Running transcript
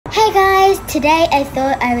Today I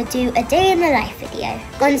thought I would do a day in the life video.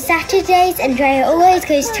 On Saturdays, Andrea always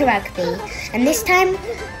goes to rugby, and this time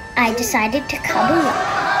I decided to come along.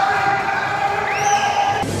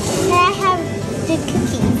 Can I have the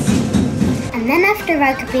cookies? And then after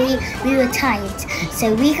rugby, we were tired,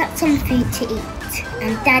 so we got some food to eat,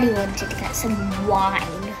 and Daddy wanted to get some wine.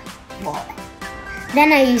 What?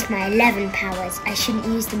 Then I used my 11 powers. I shouldn't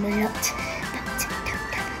use them a lot.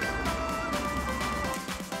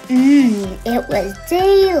 It was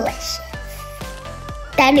delicious.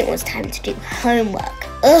 Then it was time to do homework.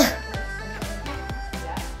 Ugh.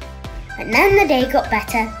 But then the day got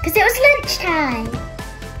better because it was lunchtime.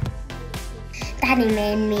 Daddy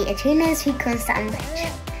made me a tuna sweet corn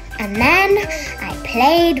sandwich. And then I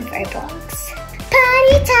played Roblox.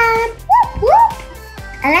 Party time! Whoop whoop!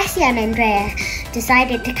 Alessia and Andrea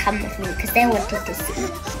decided to come with me because they wanted to see.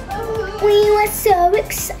 We were so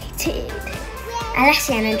excited.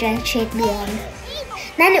 Alessia and Andrea cheered me on.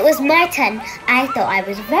 Then it was my turn. I thought I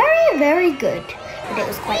was very, very good, but it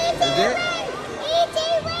was quite good.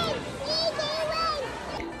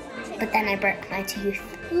 But then I broke my tooth.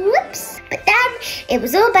 Whoops! But then it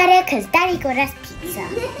was all better because Daddy got us pizza.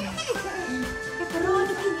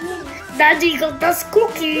 Daddy got us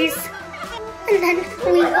cookies. And then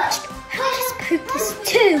we watched Hocus Pocus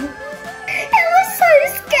 2. It was so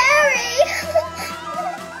scary.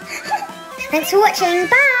 Thanks for watching.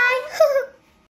 Bye.